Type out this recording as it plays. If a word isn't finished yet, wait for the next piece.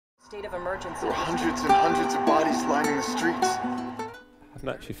State of emergency. Hundreds and hundreds of bodies lining the streets. I haven't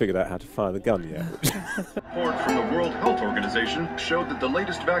actually figured out how to fire the gun yet. A report from the World Health Organization showed that the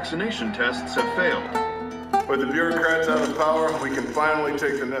latest vaccination tests have failed. With the bureaucrats out of power, we can finally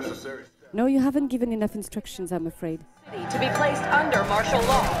take the necessary steps. No, you haven't given enough instructions, I'm afraid. To be placed under martial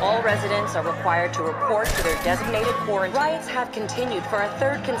law, all residents are required to report to their designated quarantine. Riots have continued for a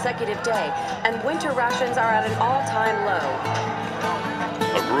third consecutive day, and winter rations are at an all-time low.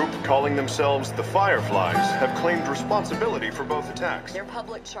 A group calling themselves the Fireflies have claimed responsibility for both attacks. Their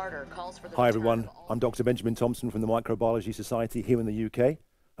public charter calls for the Hi everyone, I'm Dr. Benjamin Thompson from the Microbiology Society here in the UK.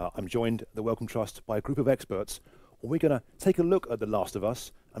 I'm joined at the Wellcome Trust by a group of experts. We're going to take a look at The Last of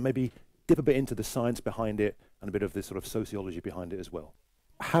Us and maybe dip a bit into the science behind it and a bit of the sort of sociology behind it as well.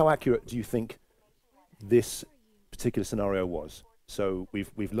 How accurate do you think this particular scenario was? So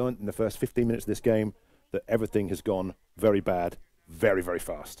we've learned in the first 15 minutes of this game that everything has gone very bad, very, very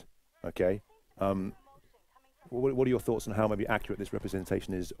fast. Okay? What are your thoughts on how maybe accurate this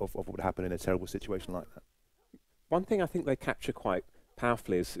representation is of what would happen in a terrible situation like that? One thing I think they capture quite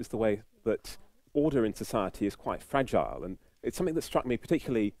powerfully is the way that order in society is quite fragile, and it's something that struck me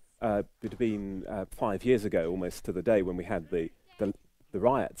particularly between 5 years ago, almost to the day when we had the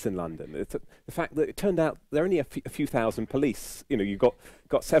riots in London. It's the fact that it turned out there are only a few thousand police. You know, you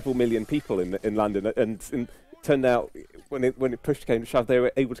got several million people in London, and it turned out when it pushed came to shove, they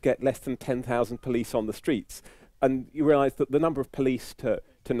were able to get less than 10,000 police on the streets, and you realise that the number of police to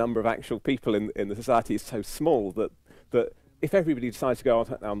number of actual people in the society is so small that if everybody decides to go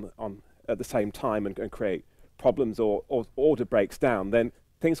on at the same time and create problems or order breaks down, then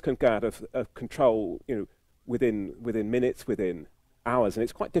things can go out of control, you know, within minutes, within hours, and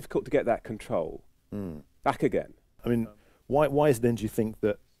it's quite difficult to get that control back again. I mean, why is it then, do you think,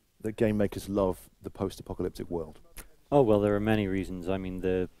 that game makers love the post-apocalyptic world? Oh, well, there are many reasons. I mean,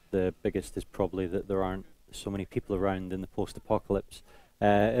 the biggest is probably that there aren't so many people around in the post-apocalypse.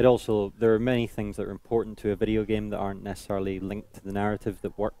 There are many things that are important to a video game that aren't necessarily linked to the narrative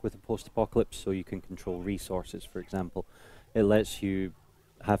that work with the post-apocalypse. So you can control resources, for example. It lets you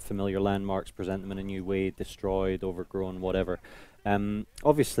have familiar landmarks, present them in a new way, destroyed, overgrown, whatever.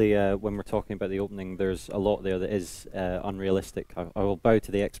 Obviously, when we're talking about the opening, there's a lot there that is unrealistic. I will bow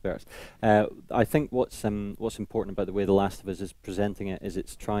to the experts. I think what's important about the way The Last of Us is presenting it is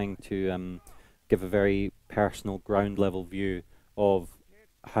it's trying to give a very personal, ground-level view of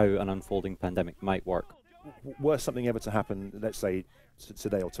how an unfolding pandemic might work. Were something ever to happen, let's say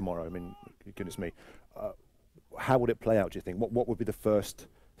today or tomorrow, I mean, goodness me, how would it play out, do you think? What would be the first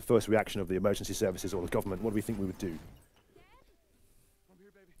reaction of the emergency services or the government? What do we think we would do?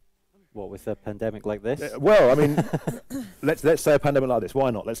 What, with a pandemic like this? Well, I mean, let's say a pandemic like this. Why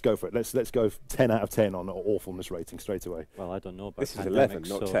not? Let's go for it. Let's go 10 out of 10 on awfulness rating straight away. Well, I don't know about this is 11,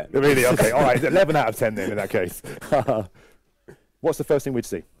 not 10. Really? Okay. All right. 11 out of 10 then in that case. What's the first thing we'd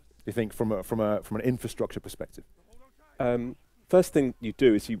see, do you think, from an infrastructure perspective? First thing you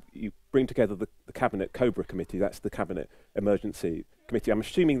do is you bring together the Cabinet Cobra Committee. That's the Cabinet Emergency Committee. I'm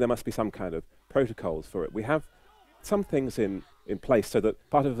assuming there must be some kind of protocols for it. We have some things in place, so that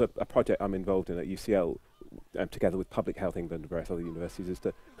part of a project I'm involved in at UCL, together with Public Health England and various other universities, is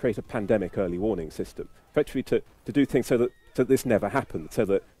to create a pandemic early warning system, effectively to do things so that this never happens, so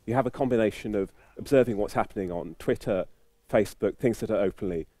that you have a combination of observing what's happening on Twitter, Facebook, things that are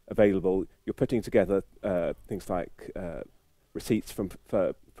openly available. You're putting together things like receipts from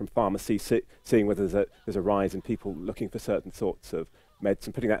pharmacies, seeing whether there's a rise in people looking for certain sorts of meds,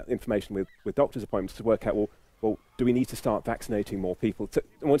 and putting that information with doctor's appointments to work out, well, do we need to start vaccinating more people?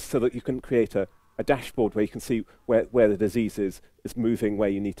 So that you can create a dashboard where you can see where the disease is moving, where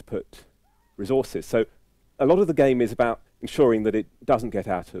you need to put resources. So a lot of the game is about ensuring that it doesn't get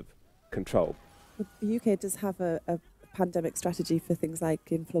out of control. The UK does have a pandemic strategy for things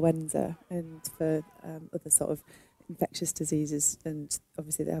like influenza and for other sort of infectious diseases, and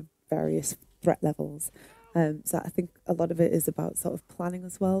obviously they have various threat levels. So I think a lot of it is about sort of planning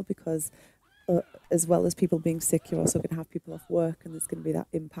as well, because as well as people being sick, you're also going to have people off work, and there's going to be that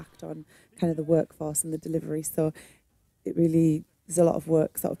impact on kind of the workforce and the delivery. So it really, there's a lot of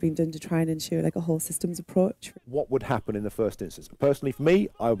work sort of being done to try and ensure like a whole systems approach. What would happen in the first instance? Personally, for me,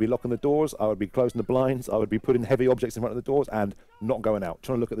 I would be locking the doors, I would be closing the blinds, I would be putting heavy objects in front of the doors and not going out.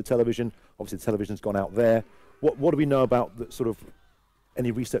 Trying to look at the television. Obviously, the television's gone out there. What do we know about the sort of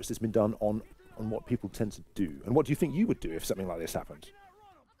any research that's been done on what people tend to do? And what do you think you would do if something like this happened?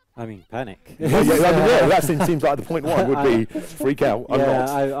 I mean, panic. That seems like the point one would be freak out.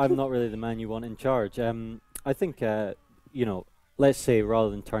 I'm not really the man you want in charge. I think, let's say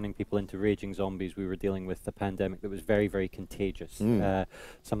rather than turning people into raging zombies, we were dealing with a pandemic that was very, very contagious,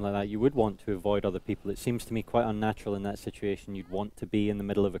 something like that. You would want to avoid other people. It seems to me quite unnatural in that situation. You'd want to be in the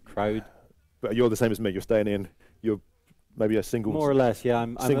middle of a crowd. But you're the same as me. You're staying in. You're maybe a single. More or less, yeah.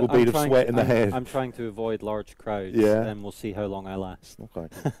 I'm bead of sweat in the head. I'm trying to avoid large crowds. Yeah. And we'll see how long I last. Okay.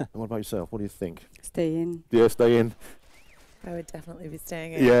 And what about yourself? What do you think? Stay in. Yeah, stay in. I would definitely be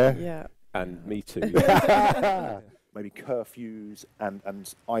staying in. Yeah. Yeah. And me too. Maybe curfews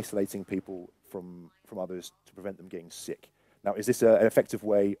and isolating people from others to prevent them getting sick. Now, is this an effective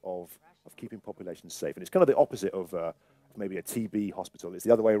way of keeping populations safe? And it's kind of the opposite of maybe a TB hospital. It's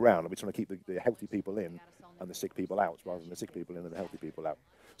the other way around. We're trying to keep the healthy people in and the sick people out, rather than the sick people in and the healthy people out.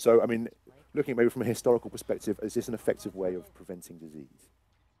 So, I mean, looking maybe from a historical perspective, is this an effective way of preventing disease?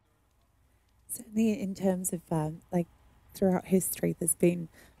 Certainly in terms of, like, throughout history, there's been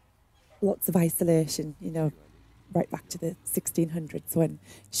lots of isolation, you know, right back to the 1600s when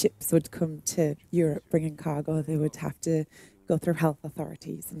ships would come to Europe bringing cargo. They would have to go through health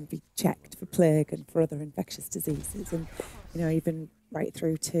authorities and be checked for plague and for other infectious diseases. And, you know, even right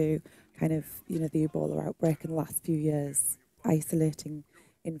through to kind of, you know, the Ebola outbreak in the last few years, isolating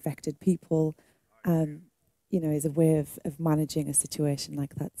infected people, you know, is a way of managing a situation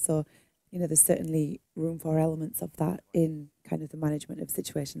like that. So, you know, there's certainly room for elements of that in kind of the management of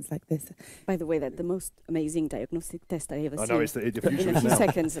situations like this. By the way, that's the most amazing diagnostic test I ever seen. I know, it's the future in a few now.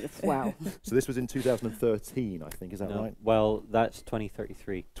 seconds. Wow. So this was in 2013, I think, is that right? Well, that's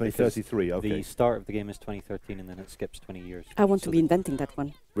 2033. 2033, okay. The start of the game is 2013, and then it skips 20 years. I want to be inventing that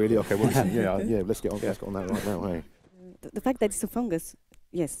one. Really? Okay, well, yeah, let's get on that right now, hey. The fact that it's a fungus,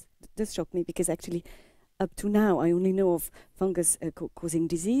 yes, does shock me, because actually up to now I only know of fungus causing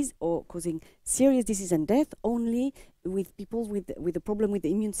disease or causing serious disease and death only with people with a problem with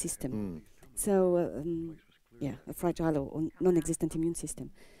the immune system. So, yeah, a fragile or non-existent immune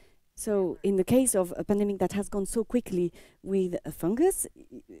system. So in the case of a pandemic that has gone so quickly with a fungus,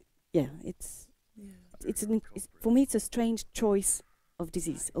 yeah, for me it's a strange choice of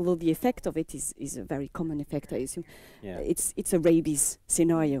disease, although the effect of it is a very common effect, I assume. Yeah. It's a rabies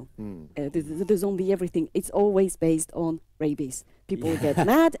scenario. The zombie everything, it's always based on rabies. People get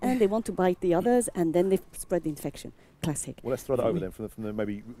mad and they want to bite the others, and then they spread the infection. Classic. Well, let's throw that over then from the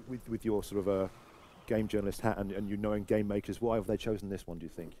maybe with your sort of a game journalist hat and you knowing game makers. Why have they chosen this one, do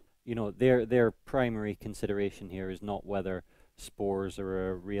you think? You know, their primary consideration here is not whether spores are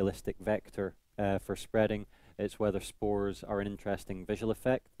a realistic vector for spreading. It's whether spores are an interesting visual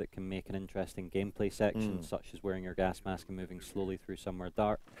effect that can make an interesting gameplay section, such as wearing your gas mask and moving slowly through somewhere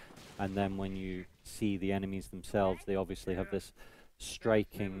dark. And then when you see the enemies themselves, they obviously have this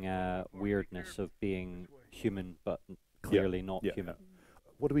striking weirdness of being human, but clearly not human.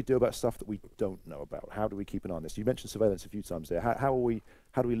 What do we do about stuff that we don't know about? How do we keep an eye on this? You mentioned surveillance a few times there. How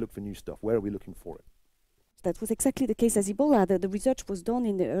do we look for new stuff? Where are we looking for it? That was exactly the case as Ebola. The research was done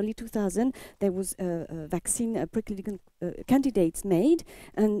in the early 2000s. There was a vaccine, preclinical candidates made,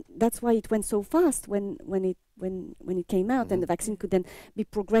 and that's why it went so fast when it came out, and the vaccine could then be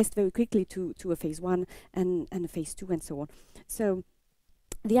progressed very quickly to a phase 1 and a phase 2 and so on. So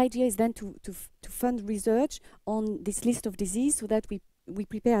the idea is then to fund research on this list of disease so that we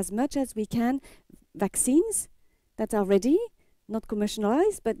prepare as much as we can vaccines that are ready, not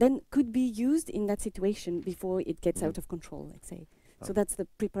commercialized, but then could be used in that situation before it gets out of control, let's say. So that's the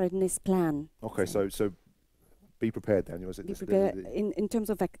preparedness plan. Okay, so be prepared then. Be prepared in terms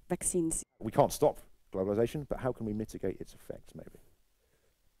of vaccines. We can't stop globalization, but how can we mitigate its effects, maybe?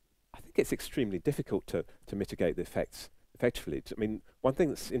 I think it's extremely difficult to mitigate the effects effectively. I mean, one thing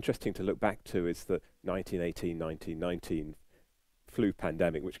that's interesting to look back to is the 1918-1919 flu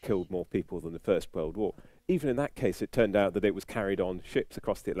pandemic, which killed more people than the First World War. Even in that case, it turned out that it was carried on ships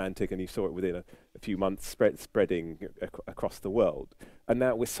across the Atlantic, and you saw it within a few months spreading across the world. And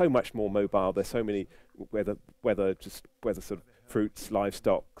now we're so much more mobile. There's so many, whether sort of fruits,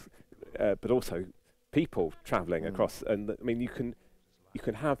 livestock, but also people travelling across. And I mean, you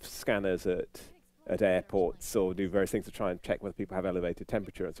can have scanners at airports or do various things to try and check whether people have elevated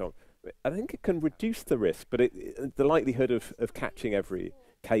temperature and so on. I think it can reduce the risk, but the likelihood of catching every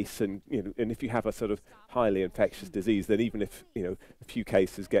case, and and if you have a sort of highly infectious disease, then even if a few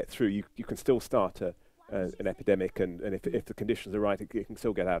cases get through, you can still start an epidemic, and if the conditions are right, it can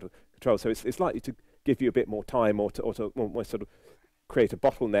still get out of control. So it's likely to give you a bit more time, or to sort of create a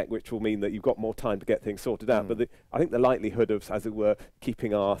bottleneck, which will mean that you've got more time to get things sorted out. But I think the likelihood of, as it were,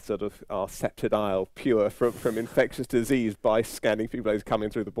 keeping our sceptred isle pure from infectious disease by scanning people who's coming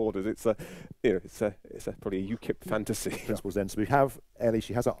through the borders, it's probably a UKIP fantasy. Principles then. So we have Ellie.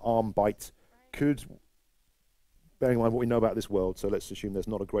 She has an arm bite. Could bearing in mind what we know about this world, so let's assume there's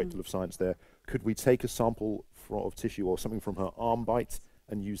not a great deal of science there, could we take a sample of tissue or something from her arm bite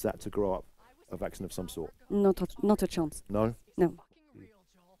and use that to grow up a vaccine of some sort? Not a chance. No? No.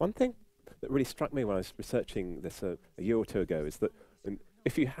 One thing that really struck me when I was researching this a year or two ago is that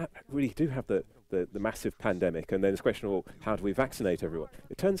if you really do have the massive pandemic, and then it's a question of, well, how do we vaccinate everyone?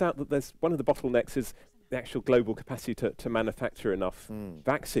 It turns out that there's one of the bottlenecks is the actual global capacity to manufacture enough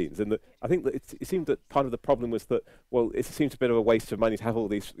vaccines. And I think that it seemed that part of the problem was that, well, it seems a bit of a waste of money to have all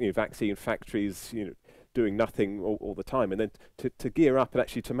these vaccine factories doing nothing all the time. And then to gear up and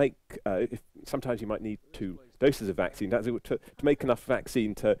actually to make, sometimes you might need 2 doses of vaccine, to make enough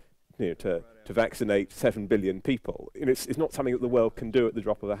vaccine to vaccinate 7 billion people. It's not something that the world can do at the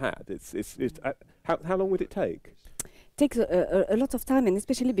drop of a hat. How long would it take? Takes a lot of time, and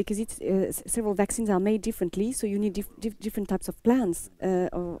especially because several vaccines are made differently, so you need different types of plants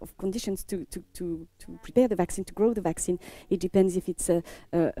of conditions to prepare the vaccine, to grow the vaccine. It depends if it's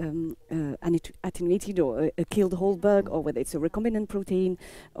an attenuated or a killed whole bug, or whether it's a recombinant protein,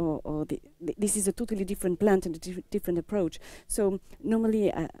 or this is a totally different plant and a different approach. So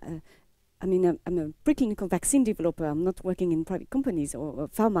normally, I'm a preclinical vaccine developer. I'm not working in private companies or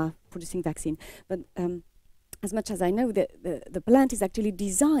pharma producing vaccine, but as much as I know, the plant is actually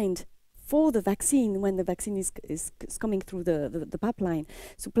designed for the vaccine when the vaccine is coming through the pipeline.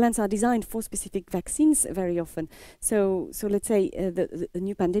 So plants are designed for specific vaccines very often. So let's say the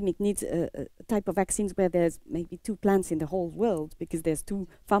new pandemic needs a type of vaccines where there's maybe 2 plants in the whole world because there's 2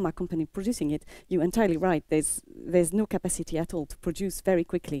 pharma companies producing it. You're entirely right. There's no capacity at all to produce very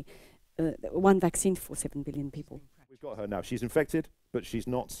quickly one vaccine for 7 billion people. We've got her now. She's infected, but she's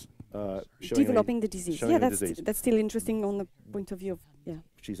not developing the disease. Yeah, that's still interesting on the point of view of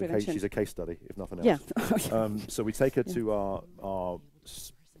She's a case study, if nothing else. Yeah. So we take her to our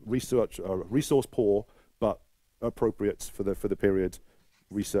resource poor but appropriate for the period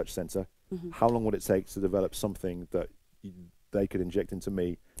research centre. How long would it take to develop something that they could inject into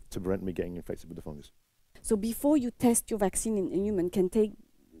me to prevent me getting infected with the fungus? So before you test your vaccine in human, can take,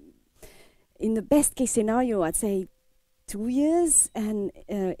 in the best case scenario, I'd say 2 years, and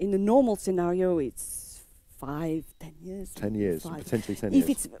in a normal scenario, it's 5, 10 years. 10 years, 5. Potentially 10 if years.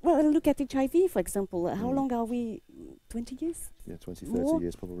 It's, well, look at HIV, for example. How long are we? 20 years? Yeah, 20, 30 More?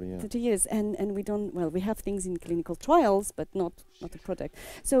 years probably, yeah. 30 years, and we don't, well, we have things in clinical trials, but not a product.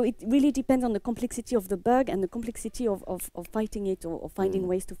 So it really depends on the complexity of the bug and the complexity of fighting it or finding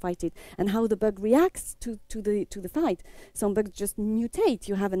ways to fight it, and how the bug reacts to the fight. Some bugs just mutate.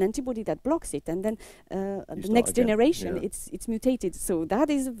 You have an antibody that blocks it, and then the next generation, it's mutated. So that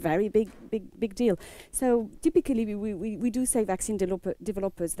is a very big deal. So typically we do say vaccine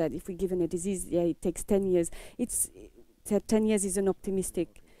developers that if we're given a disease, it takes 10 years. 10 years is an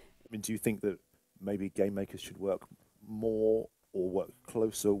optimistic. I mean, do you think that maybe game makers should work more or work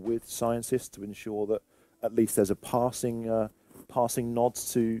closer with scientists to ensure that at least there's a passing nod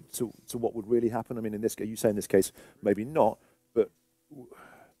to what would really happen? I mean, in this case, you say in this case maybe not, but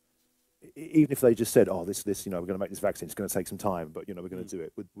even if they just said, "Oh, this, we're going to make this vaccine. It's going to take some time, but we're going to do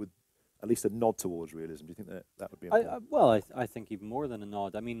it," with at least a nod towards realism. Do you think that would be important? Well, I think even more than a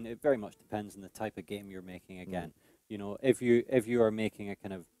nod. I mean, it very much depends on the type of game you're making. Again, if you are making a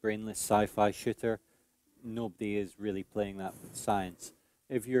kind of brainless sci-fi shooter, nobody is really playing that with science.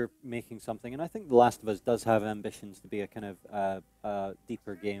 If you're making something, and I think The Last of Us does have ambitions to be a kind of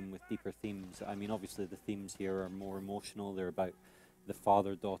deeper game with deeper themes. I mean, obviously the themes here are more emotional. They're about the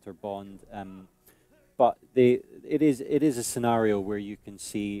father-daughter bond. But it is a scenario where you can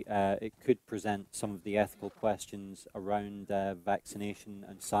see it could present some of the ethical questions around vaccination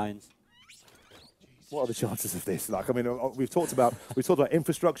and science. What are the chances of this? Like, I mean, we've talked about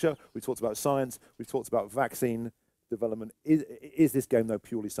infrastructure, we've talked about science, we've talked about vaccine development. Is this game though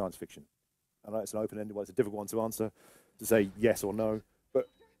purely science fiction? I know it's an open-ended one; it's a difficult one to answer, to say yes or no. But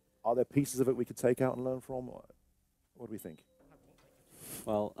are there pieces of it we could take out and learn from? What do we think?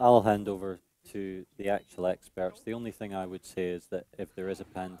 Well, I'll hand over to the actual experts. The only thing I would say is that if there is a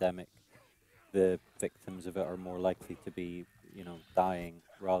pandemic, the victims of it are more likely to be, dying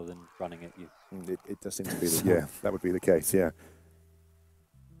rather than running at you. It does seem to be that would be the case, yeah.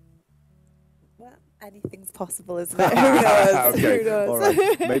 Well, anything's possible, isn't it? Who knows? Okay. Who knows? All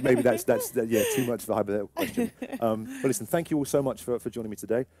right. Maybe that's too much of a hypothetical question. But listen, thank you all so much for joining me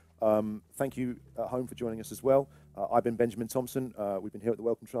today. Thank you at home for joining us as well. I've been Benjamin Thompson. We've been here at the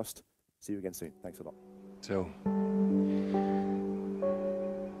Wellcome Trust. See you again soon. Thanks a lot. So,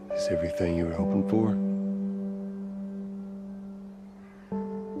 is everything you were hoping for?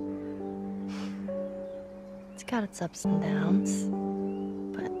 It's got its ups and downs,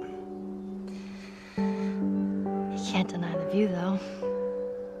 but view, though.